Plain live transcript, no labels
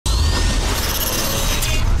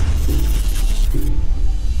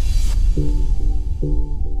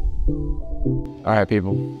All right,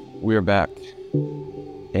 people, we are back.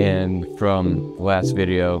 And from the last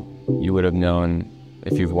video, you would have known,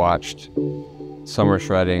 if you've watched, Summer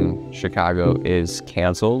Shredding Chicago is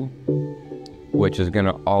canceled, which is going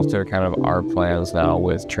to alter kind of our plans now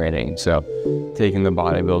with training. So taking the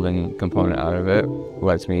bodybuilding component out of it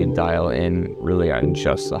lets me dial in really on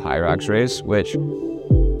just the Hyrox race, which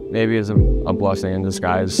maybe is a blessing in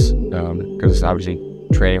disguise, because obviously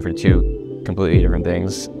training for two completely different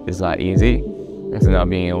things is not easy. And so now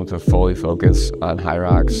being able to fully focus on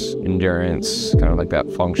Hyrox, endurance, kind of like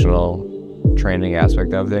that functional training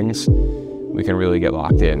aspect of things, we can really get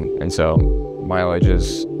locked in. And so mileage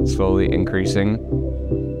is slowly increasing,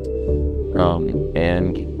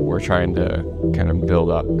 and we're trying to kind of build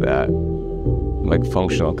up that like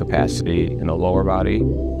functional capacity in the lower body,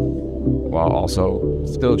 while also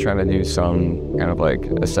still trying to do some kind of like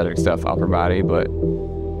aesthetic stuff upper body, but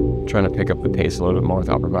trying to pick up the pace a little bit more with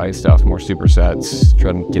upper body stuff, more supersets,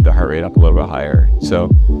 trying to get the heart rate up a little bit higher. So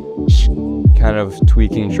kind of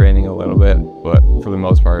tweaking training a little bit, but for the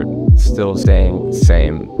most part, still staying the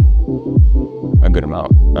same a good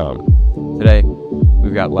amount. Today,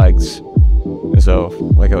 we've got legs. And so,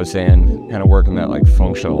 like I was saying, kind of working that like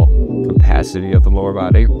functional capacity of the lower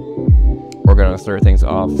body. We're gonna start things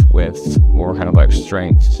off with more kind of like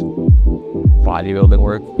strength bodybuilding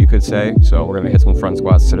work, you could say. So we're gonna hit some front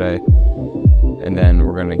squats today, and then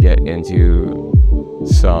we're gonna get into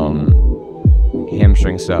some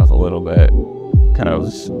hamstring stuff a little bit, kind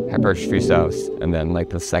of hypertrophy stuff, and then like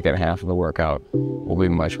the second half of the workout will be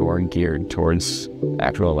much more geared towards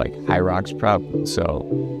actual like Hyrox prep.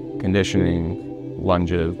 So conditioning,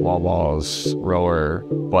 lunges, wall balls, rower,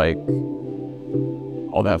 bike,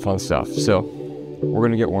 all that fun stuff. So we're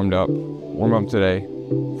gonna get warmed up. Warm up today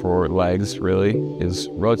for legs really is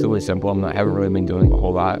relatively simple. I haven't really been doing a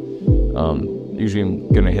whole lot. Usually I'm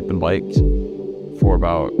gonna hit the bike for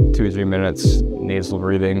about 2 or 3 minutes, nasal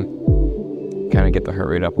breathing, kind of get the heart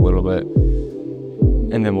rate up a little bit,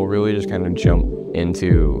 and then we'll really just kind of jump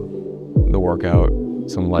into the workout,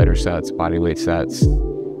 some lighter sets, body weight sets,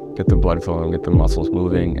 get the blood flowing, get the muscles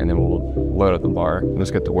moving, and then we'll load up the bar and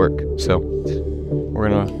just get to work. So we're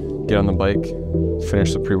gonna get on the bike,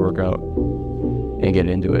 finish the pre-workout, and get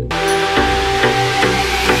into it.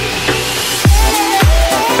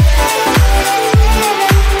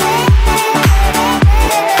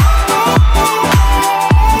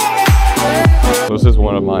 So this is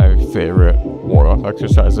one of my favorite warm-up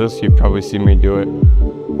exercises. You've probably seen me do it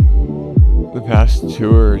the past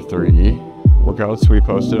 2 or 3 workouts we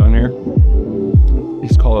posted on here.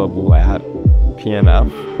 It's called a lat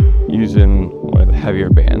PNF, using one of the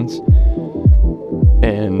heavier bands.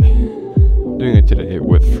 And I'm doing it today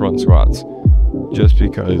with front squats, just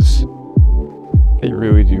because they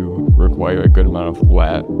really do require a good amount of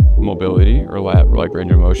lat mobility or lat like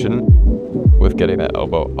range of motion with getting that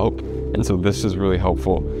elbow up. And so this is really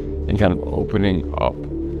helpful in kind of opening up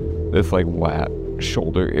this like lat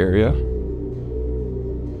shoulder area,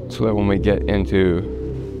 so that when we get into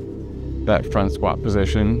that front squat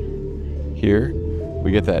position here,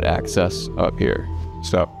 we get that access up here.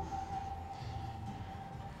 So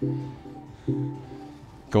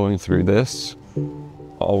going through this,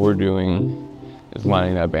 all we're doing is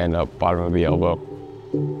lining that band up, bottom of the elbow,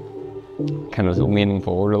 kind of leaning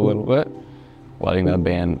forward a little bit, letting that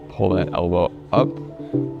band pull that elbow up.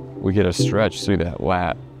 We get a stretch through that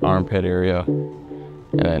lat armpit area, and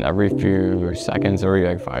then every few seconds, every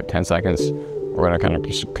like 5-10 seconds, we're gonna kind of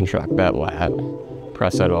contract that lat,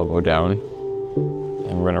 press that elbow down,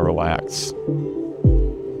 and we're gonna relax,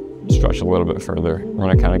 stretch a little bit further. We're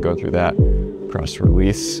gonna kind of go through that press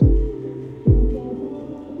release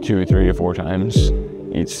 2, 3 to 4 times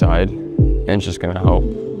each side, and it's just gonna help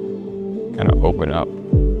kind of open up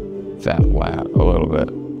that lat a little bit.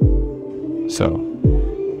 So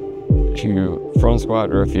if you front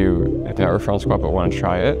squat, or if you have never front squat but want to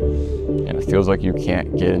try it and it feels like you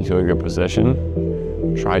can't get into a good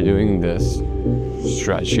position, try doing this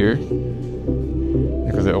stretch here,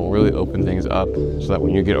 because it will really open things up, so that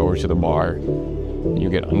when you get over to the bar and you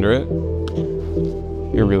get under it,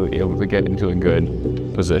 you're really able to get into a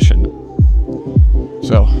good position.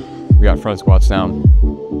 So we got front squats down.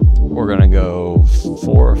 We're gonna go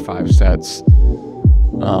 4 or 5 sets.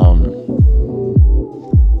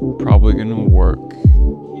 Probably gonna work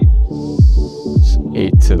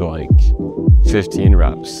 8 to like 15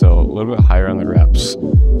 reps, so a little bit higher on the reps.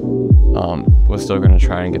 We're still gonna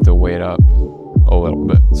try and get the weight up a little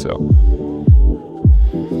bit, so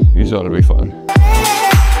these ought to be fun.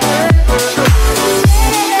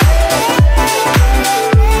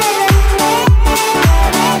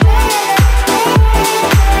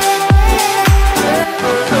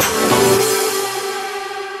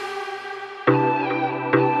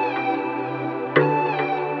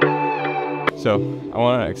 So I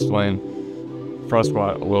want to explain front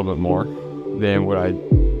squat a little bit more than what I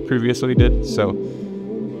previously did. So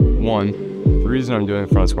one, the reason I'm doing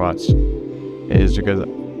front squats is because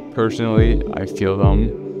personally I feel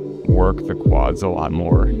them work the quads a lot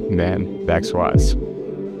more than back squats.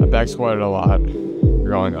 I back squatted a lot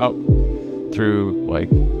growing up through like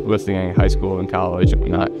lifting in high school and college and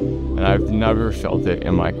whatnot, and I've never felt it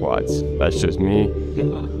in my quads. That's just me.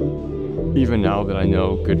 Even now that I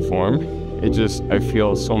know good form, I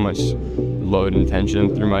feel so much load and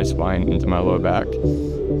tension through my spine into my lower back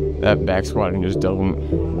that back squatting just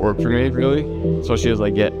doesn't work for me really, especially as I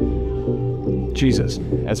get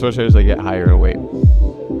higher in weight.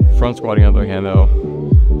 Front squatting on the other hand though,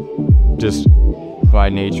 just by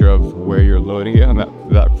nature of where you're loading it on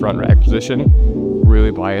that front rack position, really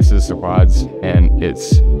biases the quads, and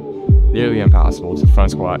it's nearly impossible to front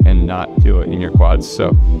squat and not feel it in your quads.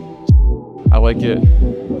 So I like it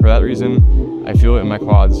for that reason. I feel it in my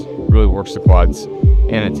quads, really works the quads,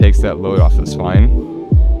 and it takes that load off the spine.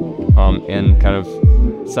 And kind of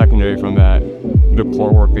secondary from that, the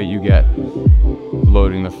core work that you get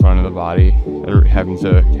loading the front of the body or having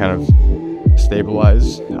to kind of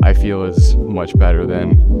stabilize, I feel is much better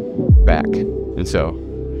than back. And so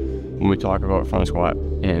when we talk about front squat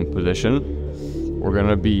and position, we're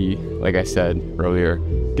gonna be, like I said earlier,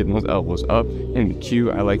 getting those elbows up. And the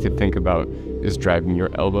cue I like to think about is driving your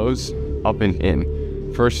elbows up and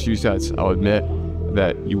in. First few sets, I'll admit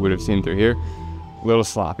that you would have seen through here, a little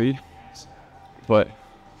sloppy, but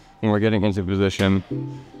when we're getting into position,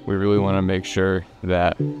 we really want to make sure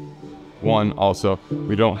that one, also,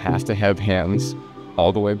 we don't have to have hands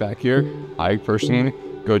all the way back here. I personally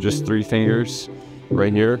go just 3 fingers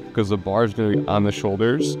right here because the bar is going to be on the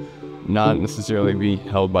shoulders, not necessarily be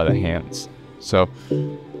held by the hands. So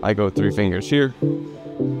I go 3 fingers here,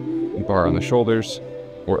 bar on the shoulders,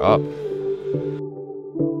 or up.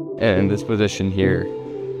 And in this position here,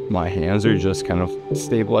 my hands are just kind of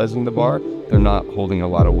stabilizing the bar. They're not holding a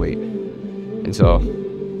lot of weight. And so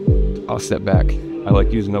I'll step back. I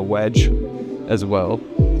like using a wedge as well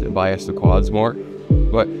to bias the quads more.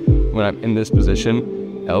 But when I'm in this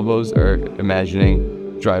position, elbows are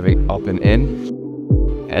imagining driving up and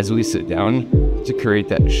in as we sit down to create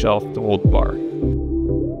that shelf to hold bar.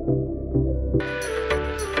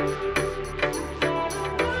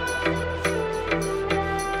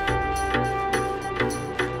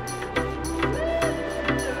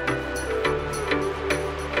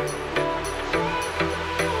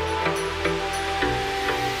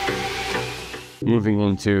 Moving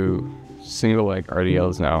into single leg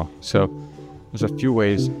RDLs now. So there's a few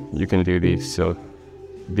ways you can do these. So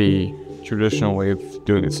the traditional way of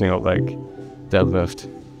doing a single leg deadlift,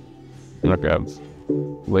 I'm gonna grab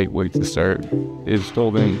light weight to start, is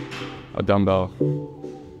holding a dumbbell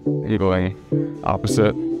and going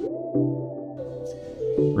opposite,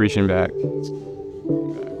 reaching back.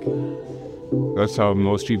 That's how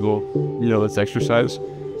most people know this exercise.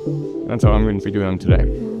 That's how I'm going to be doing them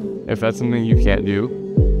today. If that's something you can't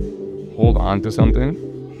do, hold on to something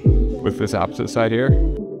with this opposite side here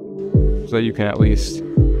so that you can at least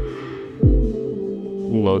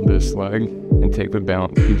load this leg and take the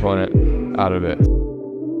balance component out of it.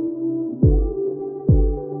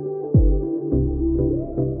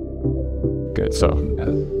 Good, so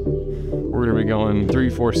we're gonna be going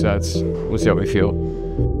 3-4 sets. We'll see how we feel.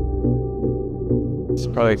 It's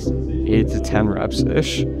probably 8 to 10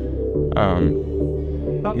 reps-ish.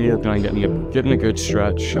 You're working on getting a good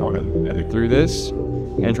stretch through this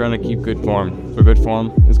and trying to keep good form. So good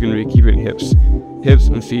form is going to be keeping hips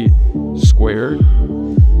and feet squared.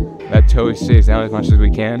 That toe stays down as much as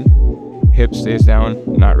we can. Hip stays down,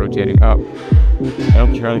 not rotating up. And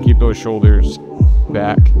I'm trying to keep those shoulders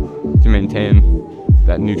back to maintain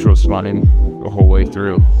that neutral spine the whole way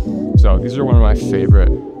through. So these are one of my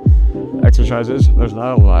favorite exercises. There's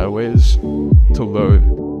not a lot of ways to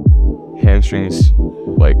load hamstrings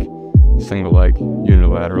like single leg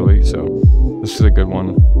unilaterally, so this is a good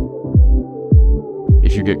one.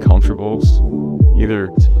 If you get comfortable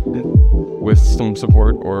either with some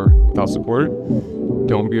support or without support,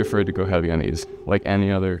 don't be afraid to go heavy on these. Like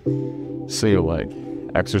any other single leg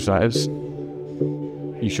exercise,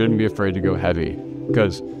 you shouldn't be afraid to go heavy,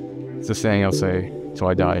 because it's a saying I'll say till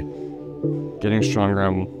I die: getting strong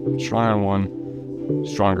on one,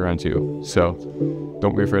 stronger on two. So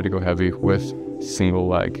don't be afraid to go heavy with single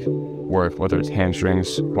leg work, whether it's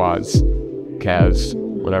hamstrings, quads, calves,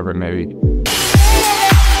 whatever it may be.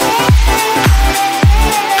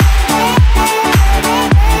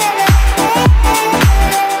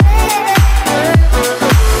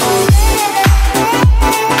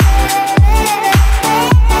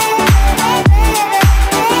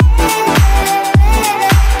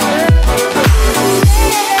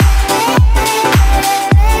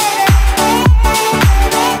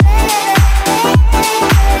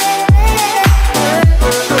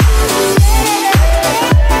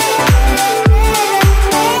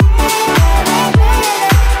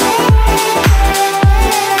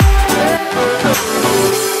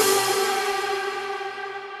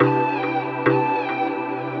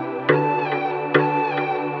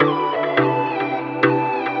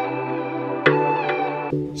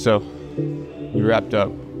 So we wrapped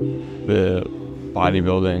up the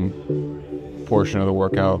bodybuilding portion of the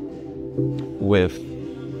workout with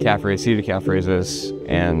calf raise, seated calf raises,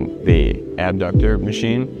 and the abductor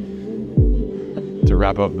machine. To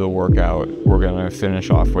wrap up the workout, we're gonna finish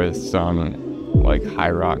off with some like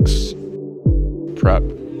Hyrox prep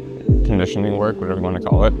conditioning work, whatever you want to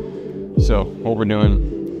call it. So what we're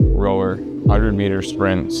doing, rower, 100-meter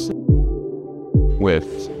sprints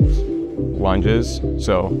with lunges.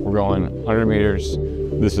 So we're going 100 meters.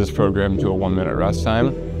 This is programmed to a 1-minute rest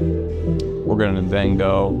time. We're gonna then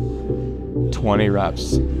go 20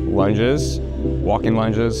 reps lunges, walking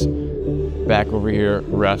lunges, back over here,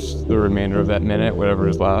 rest the remainder of that minute, whatever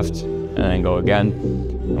is left, and then go again.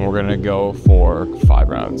 And we're gonna go for 5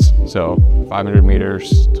 rounds. So 500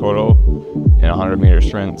 meters total and 100-meter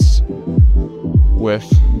sprints with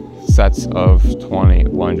sets of 20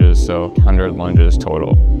 lunges, so 100 lunges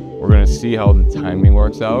total. We're gonna see how the timing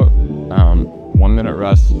works out. 1 minute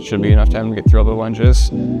rest should be enough time to get through all the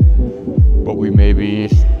lunges, but we may be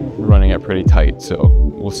running it pretty tight, so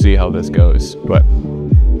we'll see how this goes. But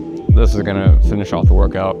this is gonna finish off the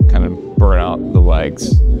workout, kind of burn out the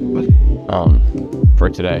legs for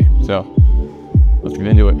today. So let's get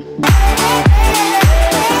into it.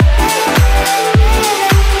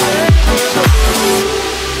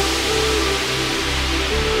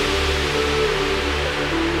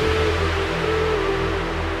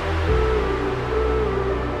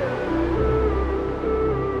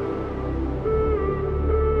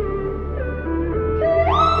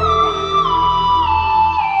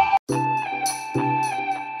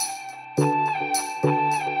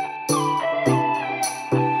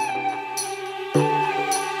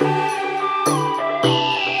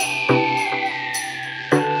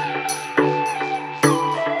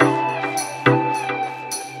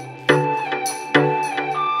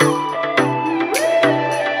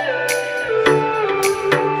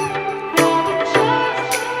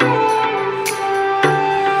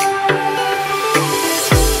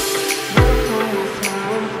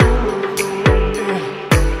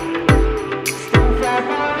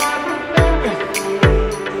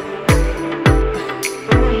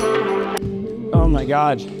 Oh my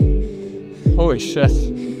God, holy shit.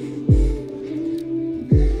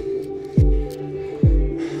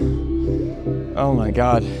 Oh my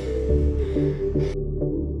God.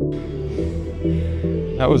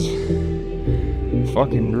 That was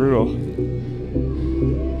fucking brutal.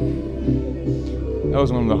 That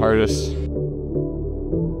was one of the hardest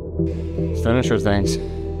finisher things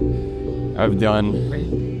I've done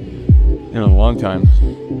in a long time.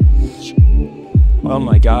 Oh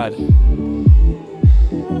my God.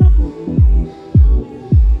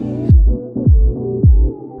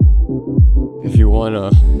 If you want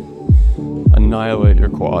to annihilate your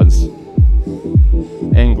quads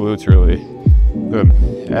and glutes, really, the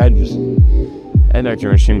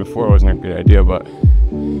adductor machine before wasn't a good idea, but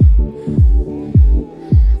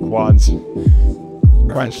quads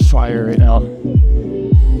are on fire right now.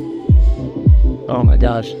 Oh my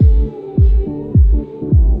gosh.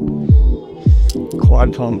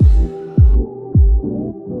 Quad pump.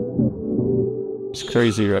 It's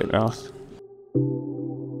crazy right now.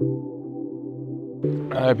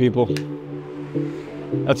 Alright people,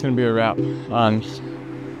 that's gonna be a wrap on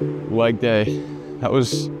leg day. That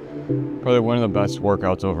was probably one of the best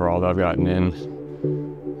workouts overall that I've gotten in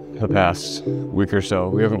the past week or so.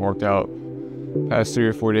 We haven't worked out past 3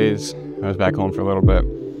 or 4 days. I was back home for a little bit.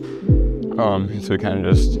 So we kind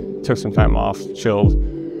of just took some time off, chilled,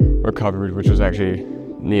 recovered, which was actually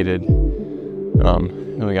needed.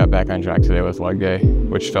 And we got back on track today with leg day,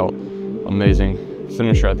 which felt amazing.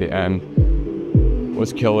 Finisher at the end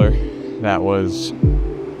was killer. That was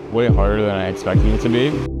way harder than I expected it to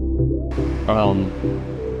be.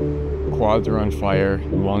 Quads are on fire,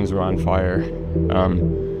 lungs are on fire,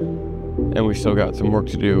 and we still got some work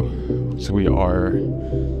to do. So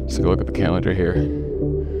let's go look at the calendar here.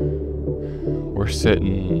 We're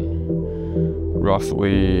sitting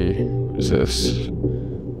roughly, what is this?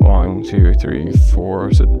 1, 2, 3,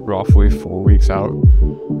 4, so roughly 4 weeks out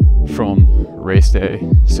from race day.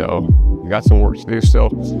 So we got some work to do still.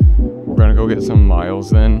 We're gonna go get some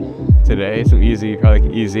miles in today. Some easy, probably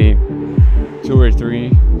like easy 2 or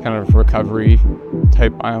 3 kind of recovery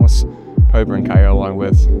type miles. Probably bring Kaya along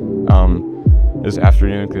with this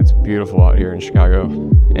afternoon because it's beautiful out here in Chicago.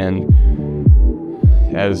 And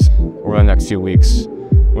as over the next few weeks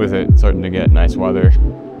with it starting to get nice weather,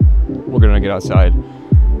 we're gonna get outside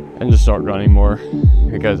and just start running more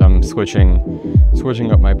because I'm switching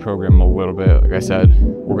up my program a little bit. Like I said,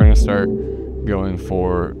 we're gonna start going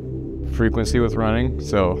for frequency with running.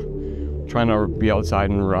 So trying to be outside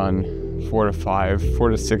and run 4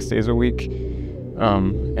 to 6 days a week,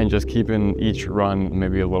 and just keeping each run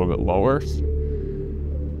maybe a little bit lower,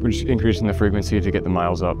 which increasing the frequency to get the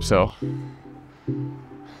miles up. So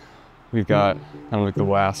we've got kind of like the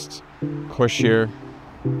last push here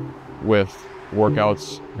with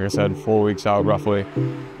workouts, like I said, 4 weeks out roughly.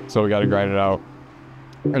 So we got to grind it out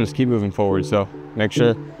and just keep moving forward. So make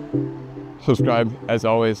sure, subscribe as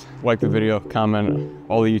always, like the video, comment,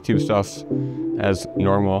 all the YouTube stuff as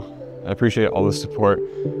normal. I appreciate all the support.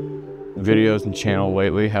 Videos and channel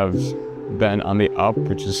lately have been on the up,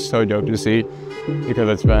 which is so dope to see, because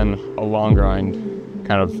it's been a long grind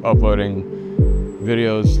kind of uploading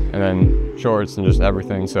videos and then shorts and just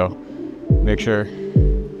everything. So make sure,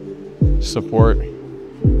 support,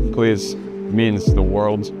 please, means the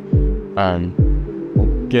world.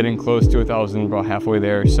 Getting close to 1,000, about halfway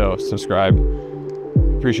there, so subscribe.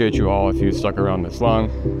 Appreciate you all if you stuck around this long.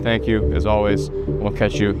 Thank you as always. We'll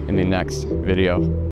catch you in the next video.